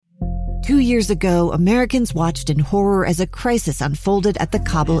2 years ago, Americans watched in horror as a crisis unfolded at the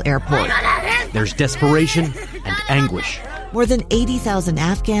Kabul airport. There's desperation and anguish. More than 80,000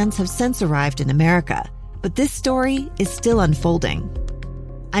 Afghans have since arrived in America, but this story is still unfolding.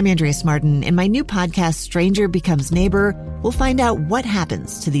 I'm Andrea Martin. In my new podcast, Stranger Becomes Neighbor, we'll find out what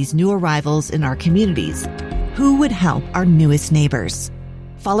happens to these new arrivals in our communities. Who would help our newest neighbors?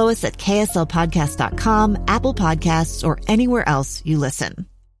 Follow us at kslpodcast.com, Apple Podcasts, or anywhere else you listen.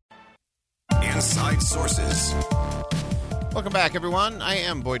 Inside Sources. Welcome back, everyone. I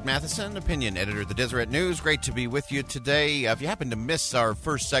am Boyd Matheson, opinion editor of the Deseret News. Great to be with you today. If you happen to miss our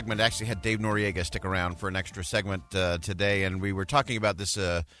first segment, I actually had Dave Noriega stick around for an extra segment today, and we were talking about this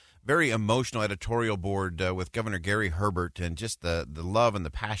very emotional editorial board with Governor Gary Herbert and just the love and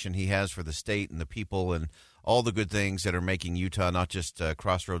the passion he has for the state and the people and all the good things that are making Utah not just a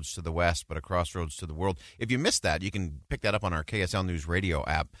crossroads to the west, but a crossroads to the world. If you missed that, you can pick that up on our KSL News Radio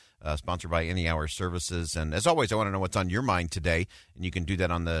app, sponsored by Any Hour Services. And as always, I want to know what's on your mind today, and you can do that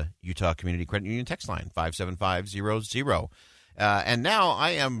on the Utah Community Credit Union text line, 57500. And now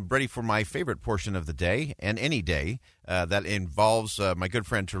I am ready for my favorite portion of the day, and any day, that involves my good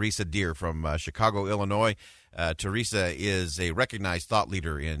friend Teresa Deer from Chicago, Illinois. Teresa is a recognized thought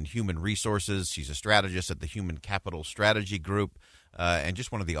leader in human resources. She's a strategist at the Human Capital Strategy Group, and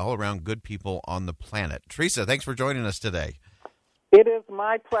just one of the all-around good people on the planet. Teresa, thanks for joining us today. It is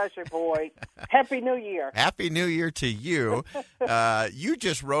my pleasure, Boyd. Happy New Year. Happy New Year to you. You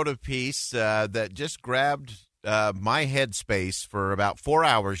just wrote a piece that just grabbed my headspace for about 4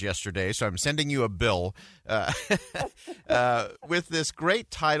 hours yesterday, so I'm sending you a bill with this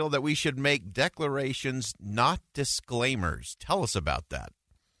great title that we should make declarations, not disclaimers. Tell us about that.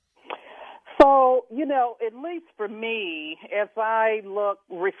 So, at least for me, as I look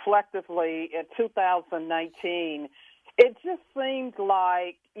reflectively at 2019, it just seemed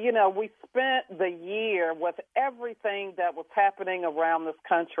like, we spent the year with everything that was happening around this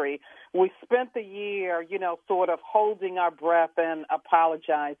country. We spent the year, sort of holding our breath and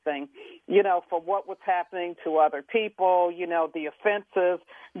apologizing, for what was happening to other people, the offenses.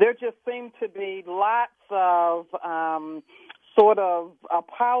 There just seemed to be lots of sort of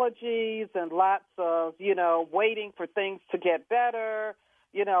apologies and lots of, waiting for things to get better.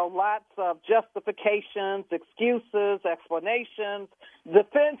 Lots of justifications, excuses, explanations,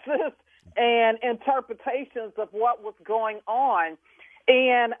 defenses, and interpretations of what was going on.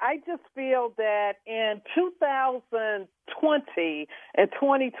 And I just feel that in 2020 and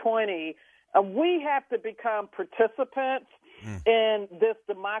 2020, we have to become participants in this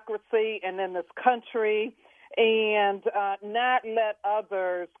democracy and in this country, and not let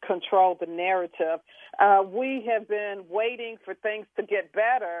others control the narrative. We have been waiting for things to get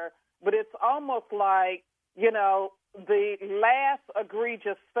better, but it's almost like, the last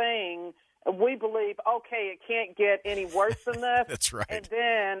egregious thing, we believe, okay, it can't get any worse than this. That's right. And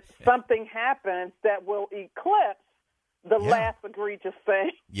then something happens that will eclipse the last egregious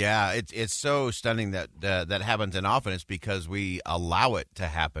thing. Yeah, it's so stunning that that happens, and often it's because we allow it to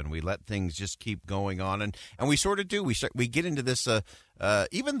happen. We let things just keep going on, and we sort of do. We get into this.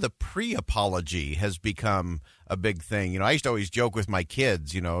 Even the pre-apology has become a big thing. I used to always joke with my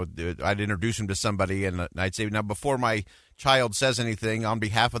kids. I'd introduce them to somebody, and I'd say, "Now, before my child says anything on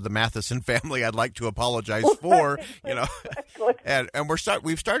behalf of the Matheson family, I'd like to apologize for." Exactly. And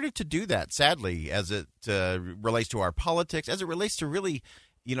we've started to do that, sadly, as it relates to our politics, as it relates to really,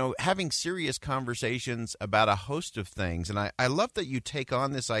 having serious conversations about a host of things. And I love that you take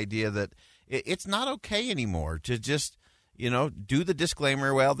on this idea that it's not okay anymore to just, do the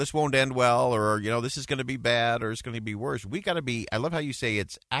disclaimer, well, this won't end well, or, this is going to be bad, or it's going to be worse. We got to be, I love how you say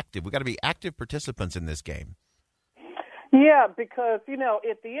it's active. We got to be active participants in this game. Yeah, because,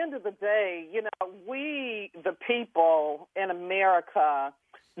 at the end of the day, we, the people in America,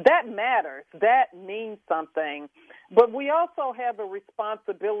 that matters. That means something. But we also have a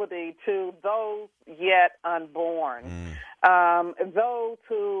responsibility to those yet unborn, those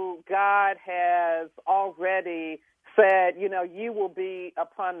who God has already said, you will be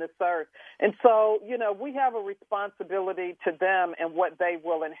upon this earth. And so, we have a responsibility to them and what they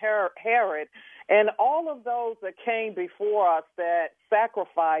will inherit. And all of those that came before us, that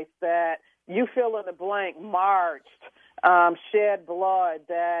sacrificed, that you fill in the blank, marched, shed blood,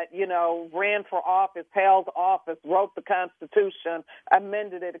 that, ran for office, held office, wrote the Constitution,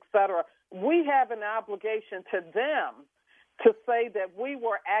 amended it, et cetera. We have an obligation to them to say that we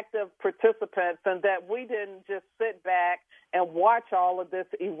were active participants and that we didn't just sit back and watch all of this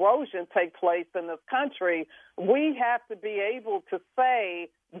erosion take place in this country. We have to be able to say,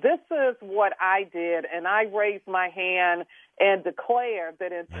 this is what I did, and I raised my hand and declare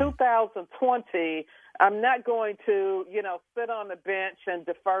that in 2020, I'm not going to, sit on the bench and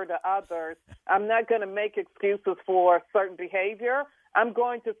defer to others. I'm not going to make excuses for certain behavior. I'm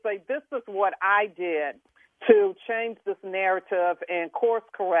going to say, this is what I did to change this narrative and course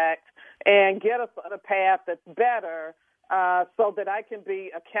correct and get us on a path that's better, so that I can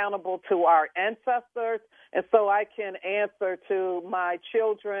be accountable to our ancestors and so I can answer to my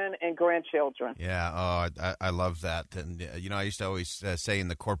children and grandchildren. Yeah, I love that. And, I used to always say in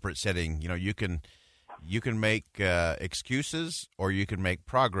the corporate setting, you can make excuses or you can make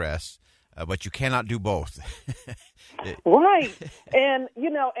progress, but you cannot do both. Right. And,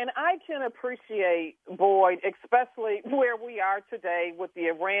 and I can appreciate, Boyd, especially where we are today with the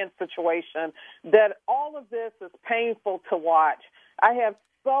Iran situation, that all of this is painful to watch. I have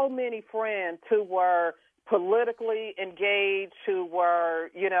so many friends who were politically engaged, who were,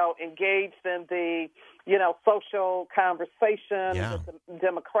 engaged in the, social conversation, the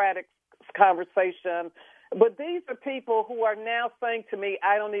democratic conversation. But these are people who are now saying to me,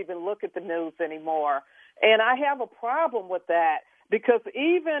 I don't even look at the news anymore. And I have a problem with that because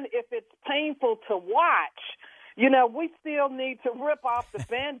even if it's painful to watch, we still need to rip off the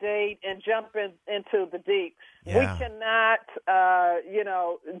Band-Aid and jump into the deep. Yeah. We cannot,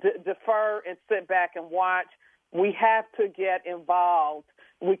 defer and sit back and watch. We have to get involved.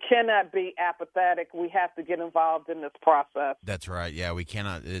 We cannot be apathetic. We have to get involved in this process. That's right. Yeah, we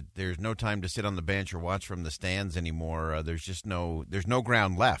cannot. There's no time to sit on the bench or watch from the stands anymore. There's no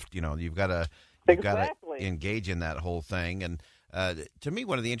ground left. You've got to engage in that whole thing. And to me,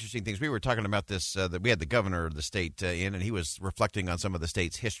 one of the interesting things, we were talking about this, that we had the governor of the state in, and he was reflecting on some of the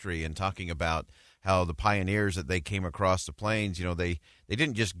state's history and talking about how the pioneers that they came across the plains, they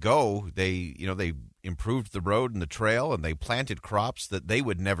didn't just go, they improved the road and the trail, and they planted crops that they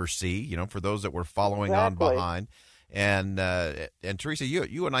would never see, for those that were following on behind. And Teresa,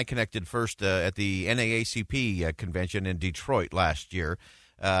 you and I connected first at the NAACP convention in Detroit last year.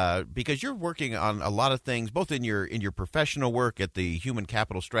 Because you're working on a lot of things, both in your professional work at the Human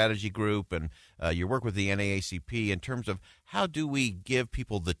Capital Strategy Group and your work with the NAACP in terms of how do we give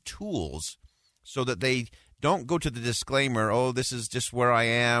people the tools so that they don't go to the disclaimer, oh, this is just where I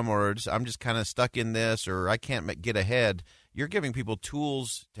am, or I'm just kind of stuck in this, or I can't get ahead. You're giving people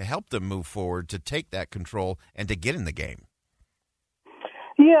tools to help them move forward, to take that control, and to get in the game.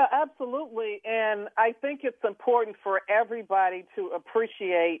 Yeah, absolutely. And I think it's important for everybody to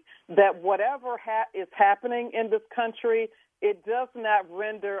appreciate that whatever is happening in this country, it does not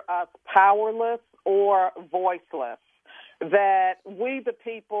render us powerless or voiceless. That we, the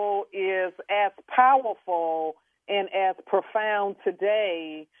people, is as powerful and as profound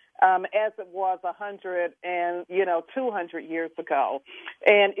today as it was 100 and 200 years ago.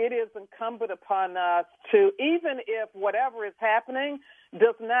 And it is incumbent upon us to, even if whatever is happening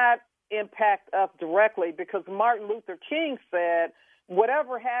does not impact us directly, because Martin Luther King said,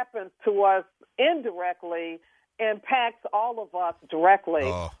 whatever happens to us indirectly impacts all of us directly.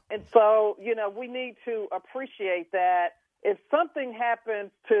 Oh. And so, we need to appreciate that. If something happens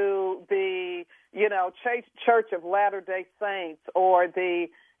to the, Church of Latter-day Saints or the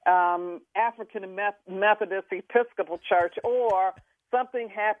African Methodist Episcopal Church, or something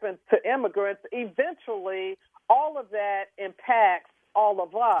happens to immigrants, eventually all of that impacts all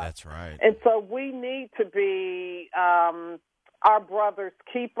of us. That's right. And so we need to be our brother's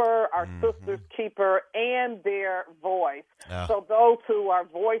keeper, our sister's keeper, and their voice. So those who are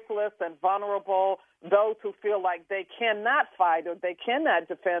voiceless and vulnerable, those who feel like they cannot fight or they cannot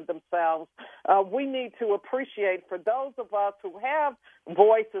defend themselves, we need to appreciate for those of us who have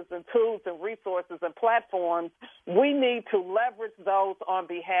voices and tools and resources and platforms, we need to leverage those on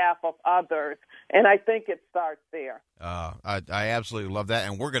behalf of others. And I think it starts there. I absolutely love that,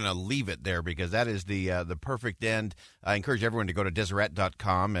 and we're going to leave it there because that is the perfect end. I encourage everyone to go to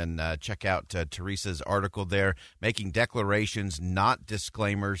Deseret.com and check out Teresa's article there, Making Declarations, Not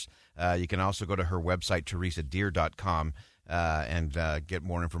Disclaimers. You can also go to her website, teresadeer.com, and get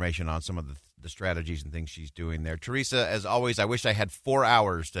more information on some of the strategies and things she's doing there. Teresa, as always, I wish I had 4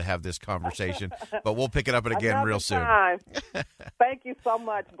 hours to have this conversation, but we'll pick it up again real soon. Thank you so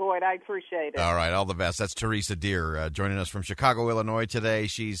much, Boyd. I appreciate it. All right, all the best. That's Teresa Deer joining us from Chicago, Illinois today.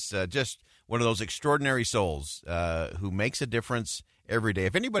 She's just one of those extraordinary souls who makes a difference every day.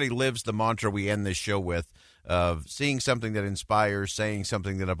 If anybody lives the mantra we end this show with, of seeing something that inspires, saying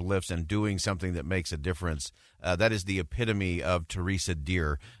something that uplifts, and doing something that makes a difference, that is the epitome of Teresa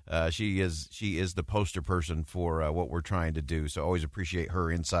Deer. She is the poster person for what we're trying to do. So always appreciate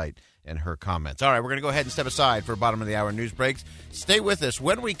her insight and her comments. All right, we're going to go ahead and step aside for bottom of the hour news breaks. Stay with us.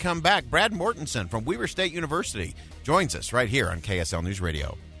 When we come back, Brad Mortensen from Weber State University joins us right here on KSL News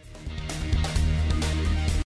Radio.